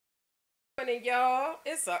Morning, y'all.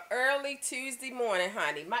 It's a early Tuesday morning,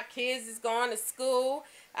 honey. My kids is going to school.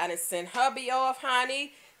 I done sent hubby off,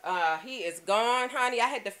 honey. He is gone, honey. I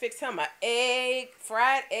had to fix him egg,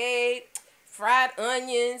 fried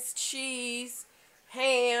onions, cheese,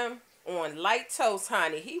 ham on light toast,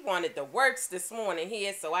 honey. He wanted the works this morning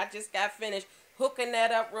here, so I just got finished hooking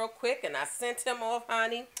that up real quick, and I sent him off,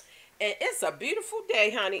 honey. And it's a beautiful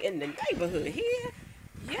day, honey, in the neighborhood here.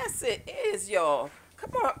 Yes, it is, y'all.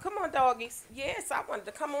 Come on, doggies. Yes, I wanted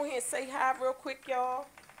to come on here and say hi real quick, y'all.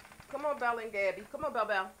 Come on, Bella and Gabby. Come on,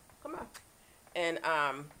 Bell. Come on. And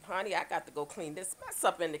honey, I got to go clean this mess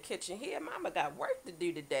up in the kitchen here. Mama got work to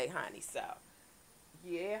do today, honey. So,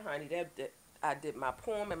 yeah, honey, I did my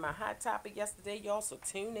poem and my hot topic yesterday, y'all. So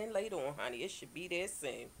tune in later on, honey. It should be there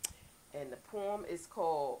soon. And the poem is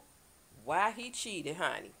called "Why He Cheated,"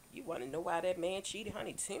 honey. You want to know why that man cheated,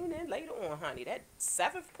 honey? Tune in later on, honey. That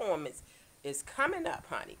seventh poem is coming up,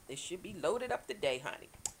 honey. It should be loaded up today, honey.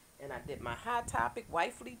 And I did my hot topic,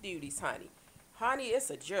 wifely duties, honey. Honey, it's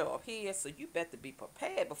a job here, so you better be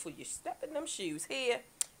prepared before you step in them shoes here.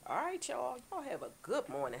 All right, y'all. Y'all have a good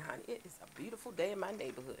morning, honey. It is a beautiful day in my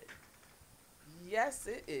neighborhood. Yes,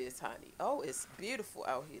 it is, honey. Oh, it's beautiful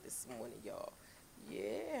out here this morning, y'all.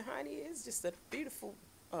 Yeah, honey, it's just a beautiful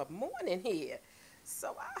morning here.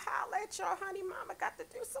 So I'll holler at y'all, honey. Mama got to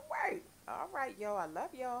do some work. All right, y'all. I love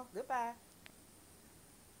y'all. Goodbye.